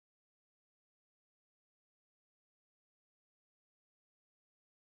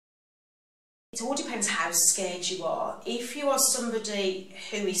It all depends how scared you are. If you are somebody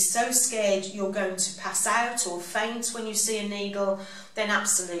who is so scared you're going to pass out or faint when you see a needle, then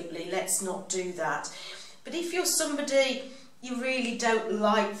absolutely, let's not do that. But if you're somebody, you really don't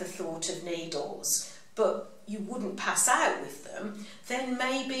like the thought of needles, but you wouldn't pass out with them, then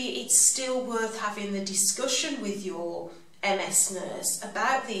maybe it's still worth having the discussion with your MS nurse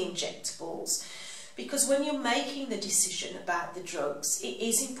about the injectables. Because when you're making the decision about the drugs, it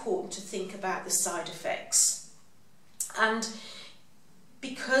is important to think about the side effects. And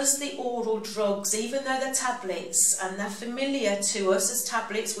because the oral drugs, even though they're tablets and they're familiar to us as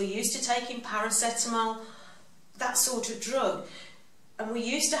tablets, we're used to taking paracetamol, that sort of drug, and we're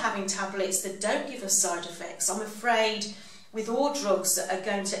used to having tablets that don't give us side effects. I'm afraid with all drugs that are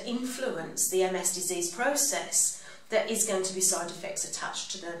going to influence the MS disease process, there is going to be side effects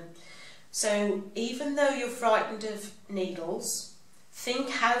attached to them. So even though you're frightened of needles, think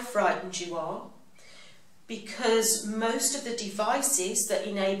how frightened you are, because most of the devices that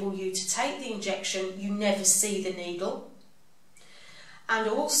enable you to take the injection, you never see the needle. And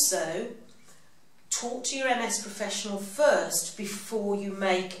also, talk to your MS professional first before you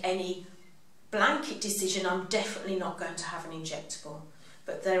make any blanket decision, I'm definitely not going to have an injectable.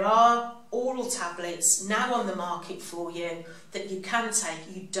 But there are oral tablets now on the market for you that you can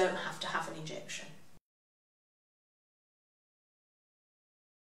take. You don't have to have an injection.